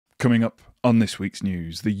Coming up on this week's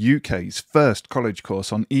news, the UK's first college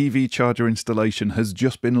course on EV charger installation has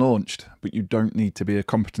just been launched, but you don't need to be a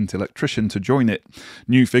competent electrician to join it.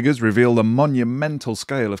 New figures reveal the monumental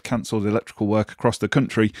scale of cancelled electrical work across the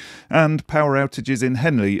country, and power outages in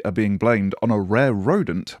Henley are being blamed on a rare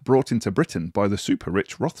rodent brought into Britain by the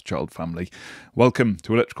super-rich Rothschild family. Welcome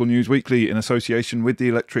to Electrical News Weekly in association with the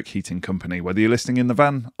Electric Heating Company, whether you're listening in the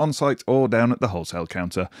van, on-site or down at the wholesale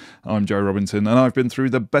counter. I'm Joe Robinson, and I've been through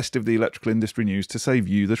the best of the electrical industry news to save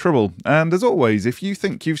you the trouble. And as always, if you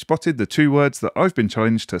think you've spotted the two words that I've been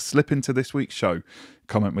challenged to slip into this week's show,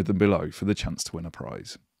 comment with them below for the chance to win a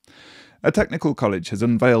prize. A technical college has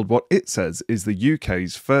unveiled what it says is the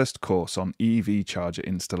UK's first course on EV charger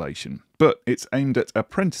installation, but it's aimed at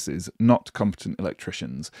apprentices, not competent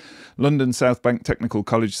electricians. London South Bank Technical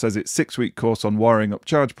College says its 6-week course on wiring up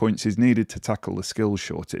charge points is needed to tackle the skills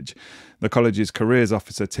shortage. The college's careers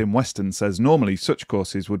officer Tim Weston says normally such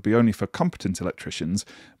courses would be only for competent electricians,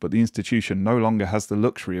 but the institution no longer has the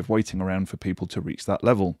luxury of waiting around for people to reach that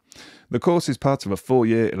level. The course is part of a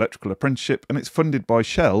 4-year electrical apprenticeship and it's funded by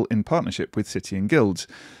Shell in partnership with City and Guilds.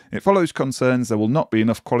 It follows concerns there will not be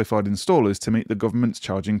enough qualified installers to meet the government's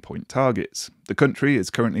charging point targets. The country is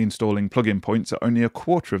currently installing plug-in points at only a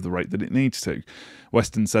quarter of the rate that it needs to.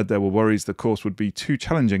 Weston said there were worries the course would be too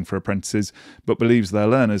challenging for apprentices, but believes their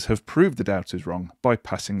learners have proved the doubters wrong by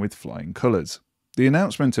passing with flying colours. The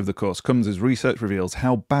announcement of the course comes as research reveals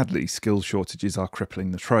how badly skills shortages are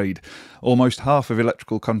crippling the trade. Almost half of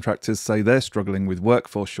electrical contractors say they're struggling with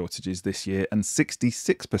workforce shortages this year, and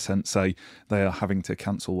 66% say they are having to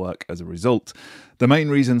cancel work as a result. The main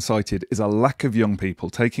reason cited is a lack of young people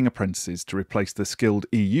taking apprentices to replace the skilled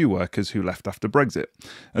EU workers who left after Brexit.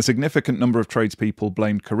 A significant number of tradespeople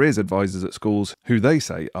blamed careers advisors at schools, who they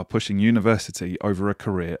say are pushing university over a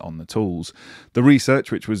career on the tools. The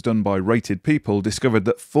research, which was done by Rated People, discovered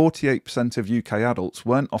that 48% of UK adults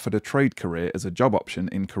weren't offered a trade career as a job option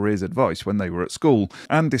in careers advice when they were at school,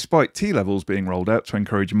 and despite T-levels being rolled out to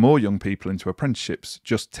encourage more young people into apprenticeships,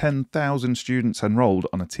 just 10,000 students enrolled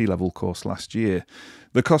on a T-level course last year.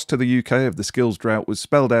 The cost to the UK of the skills drought was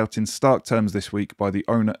spelled out in stark terms this week by the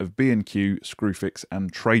owner of B&Q, Screwfix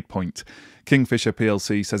and TradePoint. Kingfisher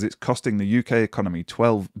plc says it's costing the UK economy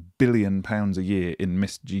 £12 billion a year in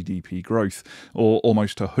missed GDP growth, or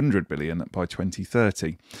almost £100 billion by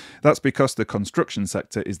 2030. That's because the construction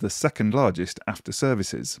sector is the second largest after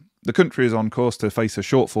services. The country is on course to face a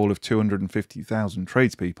shortfall of 250,000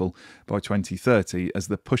 tradespeople by 2030 as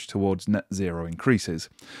the push towards net zero increases.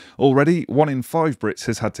 Already, 1 in 5 Brits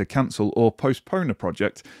has had to cancel or postpone a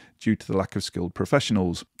project due to the lack of skilled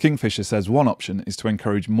professionals. Kingfisher says one option is to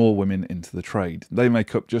encourage more women into the trade. They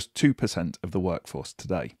make up just 2% of the workforce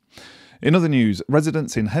today. In other news,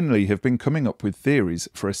 residents in Henley have been coming up with theories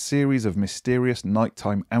for a series of mysterious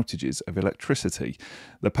nighttime outages of electricity.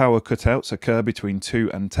 The power cutouts occur between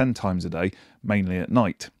 2 and 10 times a day, mainly at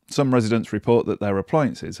night. Some residents report that their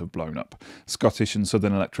appliances have blown up. Scottish and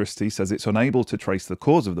Southern Electricity says it's unable to trace the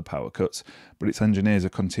cause of the power cuts, but its engineers are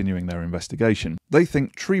continuing their investigation. They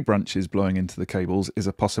think tree branches blowing into the cables is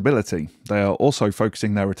a possibility. They are also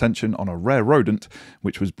focusing their attention on a rare rodent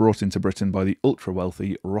which was brought into Britain by the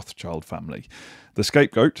ultra-wealthy Rothschild family. The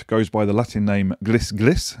scapegoat goes by the Latin name Gliss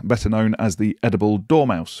gliss, better known as the edible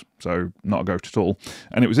dormouse, so not a goat at all,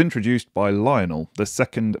 and it was introduced by Lionel, the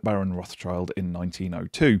second Baron Rothschild, in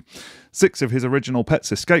 1902. 6 of his original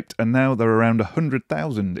pets escaped, and now there are around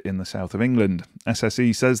 100,000 in the south of England.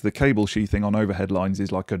 SSE says the cable sheathing on overhead lines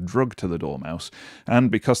is like a drug to the dormouse,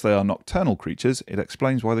 and because they are nocturnal creatures, it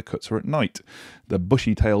explains why the cuts are at night. The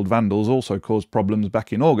bushy-tailed vandals also caused problems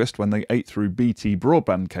back in August when they ate through BT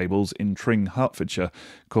broadband cables in Tring, Hertfordshire,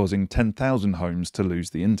 causing 10,000 homes to lose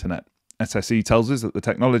the internet. SSE tells us that the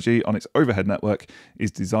technology on its overhead network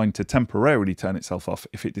is designed to temporarily turn itself off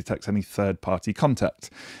if it detects any third-party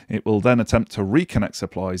contact. It will then attempt to reconnect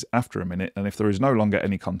supplies after a minute, and if there is no longer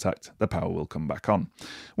any contact, the power will come back on.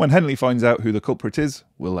 When Henley finds out who the culprit is,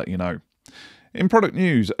 we'll let you know. In product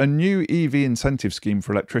news, a new EV incentive scheme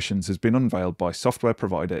for electricians has been unveiled by software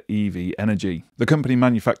provider ev.energy. The company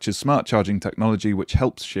manufactures smart charging technology which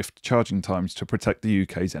helps shift charging times to protect the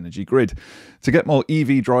UK's energy grid. To get more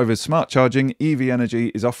EV drivers smart charging,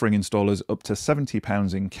 ev.energy is offering installers up to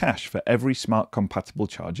 £70 in cash for every smart compatible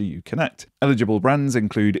charger you connect. Eligible brands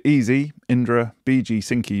include Easy, Indra, BG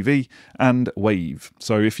Sync EV and Wave.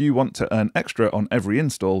 So if you want to earn extra on every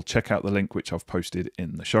install, check out the link which I've posted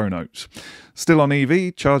in the show notes. Still on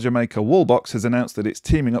EV, charger maker Wallbox has announced that it's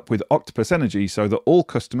teaming up with Octopus Energy so that all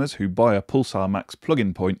customers who buy a Pulsar Max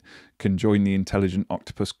plug-in point can join the Intelligent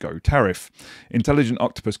Octopus Go tariff. Intelligent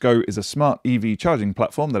Octopus Go is a smart EV charging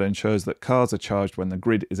platform that ensures that cars are charged when the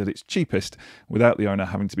grid is at its cheapest without the owner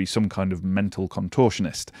having to be some kind of mental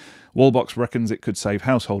contortionist. Wallbox reckons it could save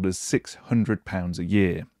householders £600 a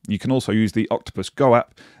year. You can also use the Octopus Go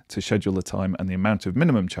app to schedule the time and the amount of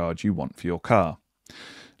minimum charge you want for your car.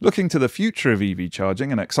 Looking to the future of EV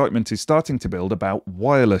charging, an excitement is starting to build about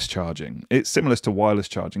wireless charging. It's similar to wireless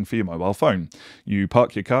charging for your mobile phone. You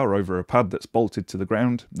park your car over a pad that's bolted to the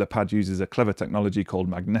ground. The pad uses a clever technology called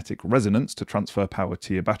magnetic resonance to transfer power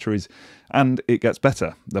to your batteries, and it gets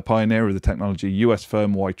better. The pioneer of the technology, US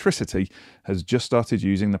firm Electricity, has just started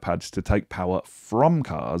using the pads to take power from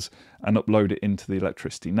cars and upload it into the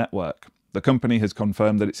electricity network. The company has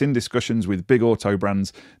confirmed that it's in discussions with big auto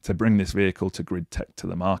brands to bring this vehicle to grid tech to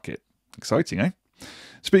the market. Exciting, eh?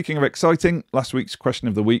 Speaking of exciting, last week's question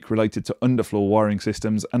of the week related to underfloor wiring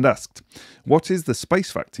systems and asked, what is the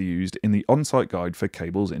space factor used in the on-site guide for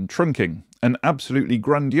cables in trunking? An absolutely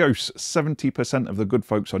grandiose 70% of the good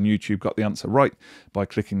folks on YouTube got the answer right by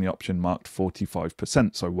clicking the option marked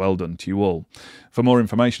 45%, so well done to you all. For more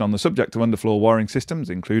information on the subject of underfloor wiring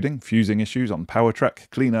systems, including fusing issues on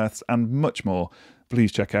PowerTrack, Clean Earths and much more,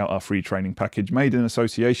 please check out our free training package made in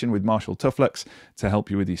association with Marshall Toughlex to help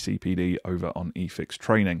you with your CPD over on eFIXX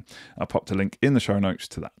training. I popped a link in the show notes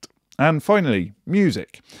to that. And finally,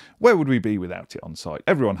 music. Where would we be without it on site?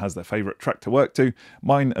 Everyone has their favourite track to work to.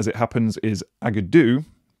 Mine, as it happens, is Agadoo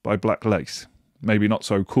by Black Lace. Maybe not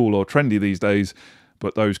so cool or trendy these days,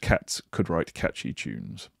 but those cats could write catchy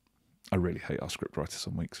tunes. I really hate our scriptwriter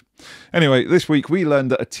some weeks. Anyway, this week we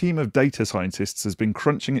learned that a team of data scientists has been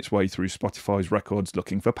crunching its way through Spotify's records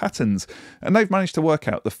looking for patterns, and they've managed to work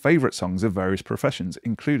out the favourite songs of various professions,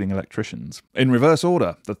 including electricians. In reverse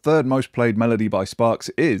order, the third most played melody by Sparks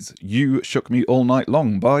is You Shook Me All Night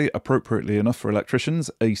Long by, appropriately enough for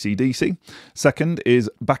electricians, AC/DC. Second is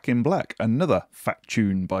Back in Black, another fat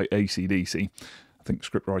tune by AC/DC. I think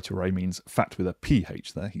scriptwriter Ray means fat with a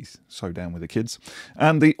PH there, he's so down with the kids.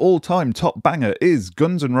 And the all-time top banger is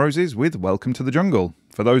Guns N' Roses with Welcome to the Jungle.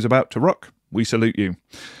 For those about to rock, we salute you.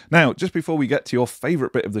 Now, just before we get to your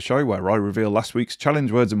favourite bit of the show where I reveal last week's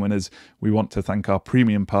challenge words and winners, we want to thank our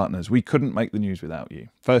premium partners. We couldn't make the news without you.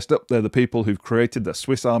 First up, they're the people who've created the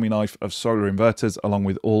Swiss Army knife of solar inverters along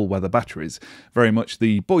with all-weather batteries. Very much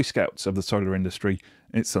the Boy Scouts of the solar industry.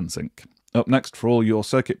 It's Sunsync. Up next, for all your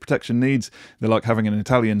circuit protection needs, they're like having an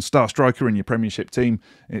Italian star striker in your Premiership team,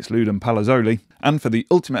 it's Ludum Palazzoli. And for the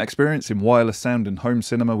ultimate experience in wireless sound and home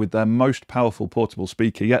cinema with their most powerful portable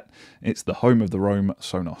speaker yet, it's the home of the Roam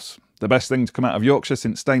Sonos. The best thing to come out of Yorkshire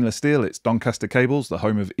since stainless steel, it's Doncaster Cables, the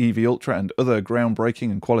home of EV Ultra and other groundbreaking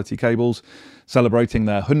and quality cables. Celebrating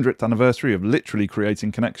their 100th anniversary of literally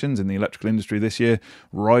creating connections in the electrical industry this year,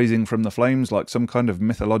 rising from the flames like some kind of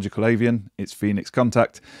mythological avian, it's Phoenix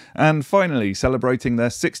Contact. And finally, celebrating their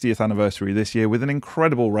 60th anniversary this year with an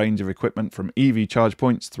incredible range of equipment from EV charge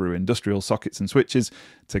points through industrial sockets and switches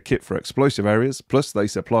to kit for explosive areas, plus they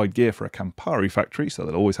supplied gear for a Campari factory, so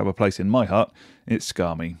they'll always have a place in my heart. It's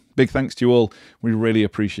Scarmy. Big thanks to you all. We really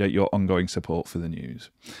appreciate your ongoing support for the news.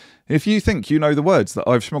 If you think you know the words that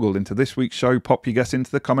I've smuggled into this week's show, pop your guess into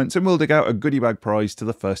the comments and we'll dig out a goodie bag prize to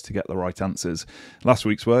the first to get the right answers. Last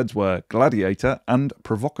week's words were gladiator and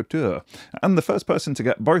provocateur, and the first person to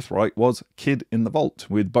get both right was Kid in the Vault,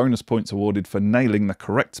 with bonus points awarded for nailing the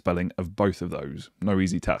correct spelling of both of those. No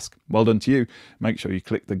easy task. Well done to you. Make sure you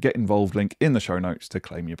click the Get Involved link in the show notes to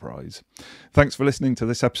claim your prize. Thanks for listening to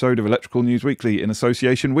this episode of Electrical News Weekly in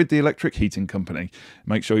association with the Electric Heating Company.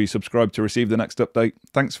 Make sure you subscribe to receive the next update.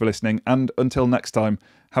 Thanks for listening, and until next time,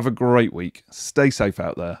 have a great week, stay safe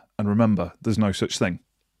out there, and remember, there's no such thing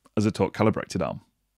as a torque calibrated arm.